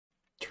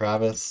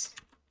Travis,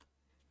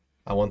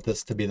 I want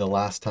this to be the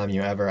last time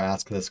you ever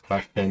ask this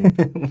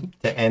question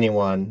to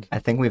anyone. I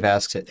think we've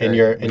asked it in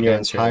your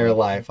entire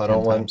life. I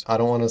don't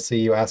want to see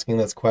you asking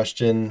this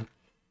question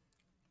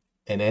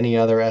in any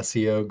other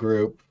SEO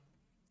group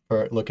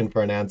for looking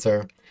for an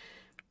answer.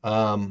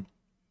 Long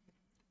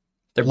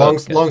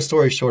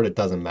story short, it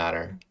doesn't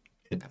matter.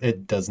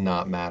 It does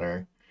not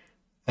matter,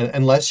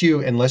 unless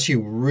you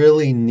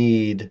really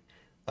need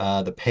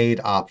the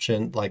paid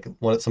option, like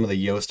some of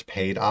the Yoast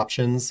paid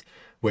options,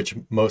 which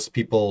most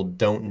people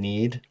don't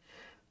need.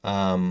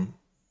 So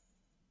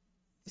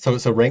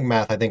Rank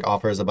Math, I think,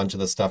 offers a bunch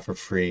of the stuff for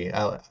free.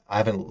 I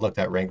haven't looked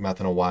at Rank Math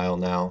in a while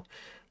now,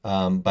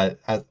 but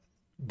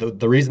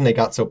the reason they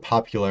got so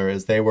popular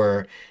is they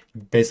were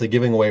basically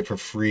giving away for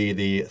free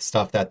the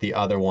stuff that the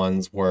other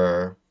ones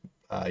were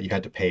you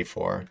had to pay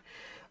for.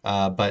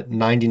 But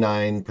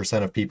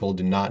 99% of people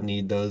do not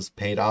need those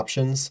paid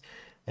options.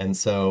 And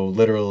so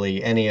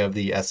literally any of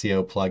the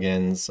SEO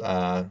plugins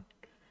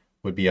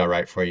would be all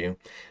right for you.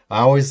 I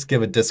always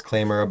give a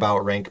disclaimer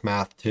about Rank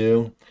Math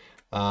too.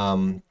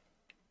 Rank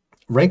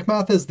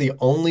Math is the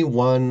only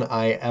one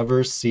I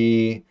ever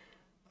see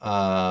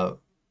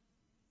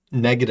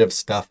negative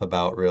stuff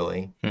about,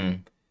 really.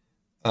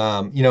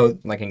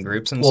 Like in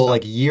groups and stuff? Well,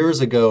 like years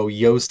ago,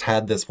 Yoast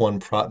had this one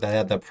that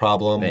had the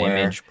problem the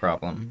image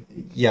problem.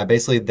 Yeah,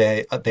 basically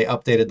they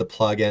updated the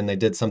plugin, they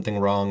did something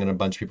wrong, and a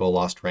bunch of people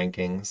lost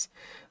rankings.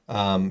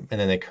 And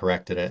then they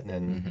corrected it, and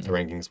then the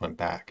rankings went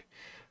back.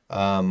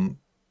 Other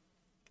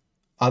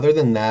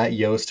than that,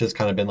 Yoast has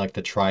kind of been like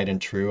the tried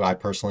and true. I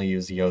personally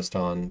use Yoast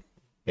on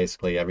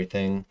basically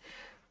everything.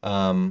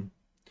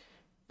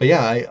 But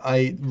yeah,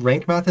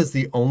 Rank Math is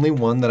the only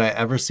one that I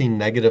ever see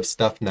negative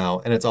stuff now,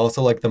 and it's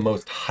also like the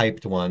most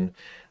hyped one.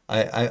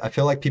 I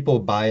feel like people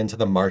buy into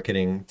the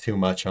marketing too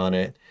much on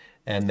it,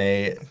 and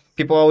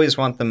people always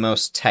want the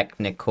most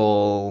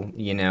technical,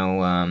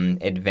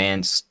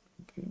 advanced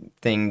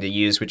thing to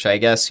use, which I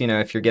guess,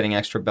 if you're getting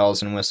extra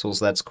bells and whistles,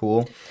 that's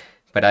cool.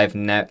 But I've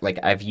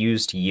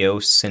used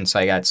Yoast since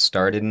I got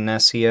started in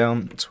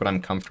SEO. It's what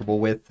I'm comfortable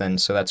with, and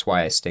so that's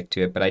why I stick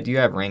to it. But I do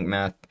have Rank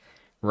Math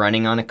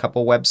running on a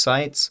couple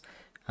websites.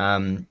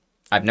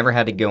 I've never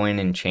had to go in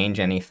and change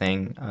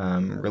anything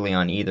really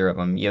on either of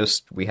them.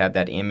 Yoast, we had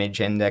that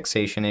image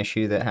indexation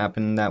issue that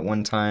happened that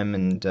one time,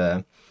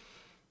 and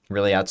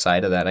really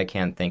outside of that, I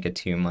can't think of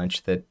too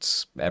much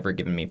that's ever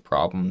given me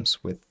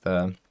problems with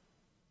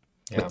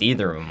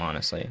either of them,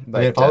 honestly.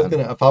 But, I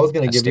mean, if I was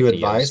gonna give you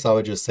advice, I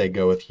would just say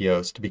go with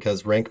Yoast,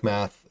 because Rank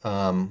Math,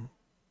 I've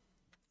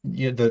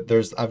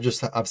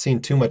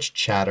seen too much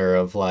chatter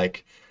of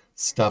like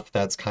stuff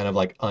that's kind of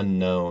like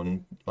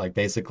unknown. Like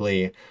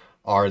basically,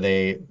 are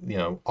they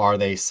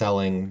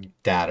selling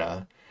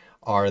data?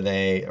 Or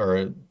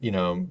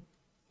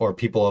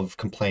people have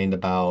complained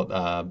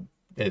about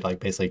it like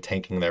basically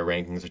tanking their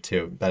rankings or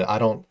two. But I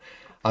don't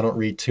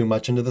read too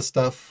much into the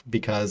stuff,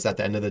 because at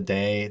the end of the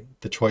day,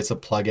 the choice of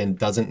plugin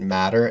doesn't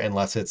matter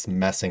unless it's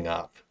messing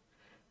up,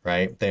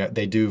 right?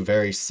 They do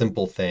very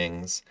simple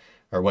things,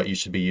 or what you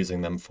should be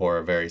using them for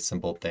are very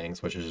simple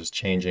things, which is just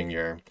changing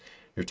your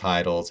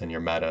titles and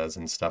your metas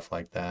and stuff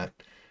like that.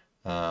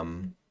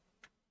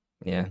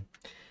 Yeah,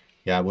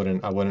 I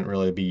wouldn't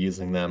really be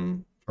using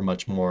them for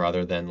much more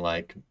other than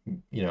like,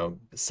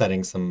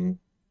 setting some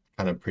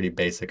kind of pretty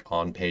basic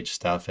on-page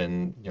stuff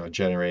and,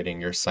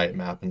 generating your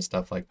sitemap and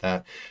stuff like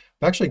that.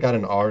 I've actually got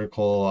an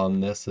article on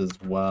this as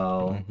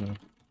well.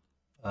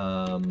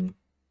 Let's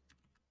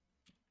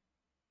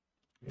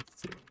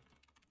see.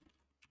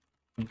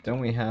 Don't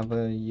we have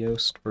a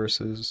Yoast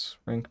versus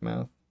Rank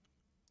Math?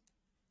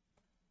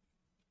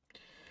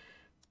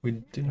 We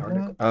do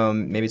not.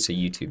 Maybe it's a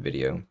YouTube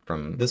video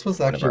from. This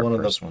was actually one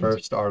of the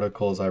first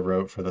articles I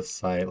wrote for the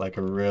site, like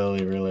a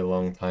really, really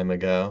long time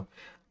ago.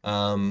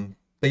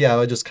 But yeah, I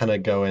would just kind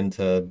of go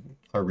into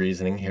our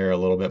reasoning here a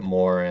little bit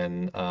more,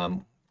 and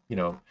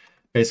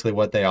basically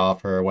what they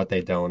offer, what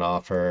they don't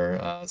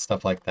offer,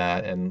 stuff like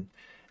that, and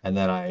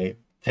then I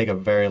take a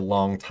very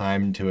long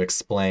time to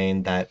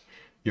explain that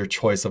your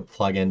choice of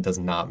plugin does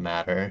not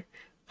matter.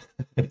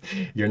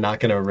 You're not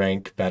going to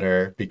rank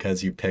better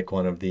because you pick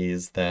one of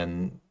these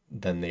than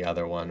the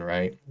other one,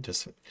 right?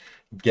 Just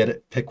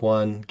pick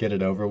one, get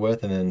it over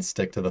with, and then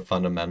stick to the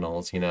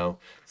fundamentals,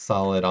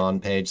 solid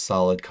on-page,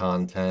 solid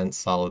content,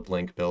 solid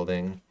link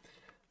building.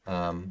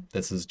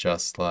 This is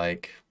just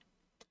like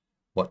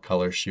what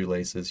color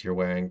shoelaces you're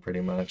wearing,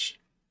 pretty much.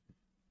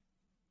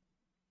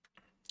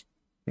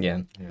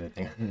 Yeah.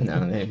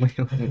 No,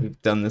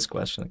 we've done this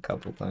question a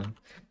couple times.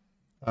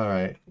 All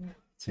right. Let's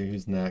see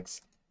who's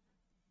next.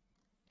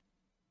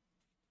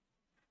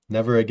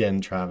 Never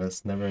again,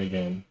 Travis. Never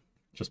again.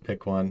 Just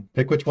pick one.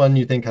 Pick which one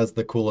you think has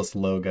the coolest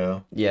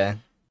logo. Yeah.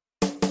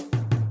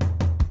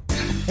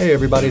 Hey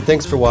everybody,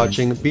 thanks for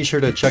watching. Be sure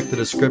to check the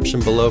description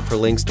below for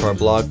links to our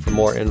blog for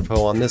more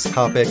info on this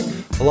topic,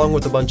 along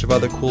with a bunch of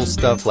other cool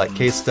stuff like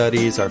case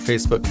studies, our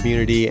Facebook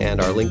community, and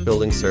our link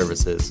building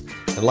services.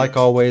 And like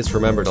always,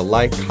 remember to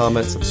like,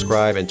 comment,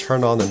 subscribe, and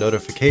turn on the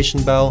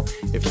notification bell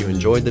if you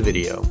enjoyed the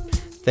video.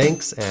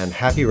 Thanks, and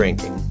happy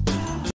ranking.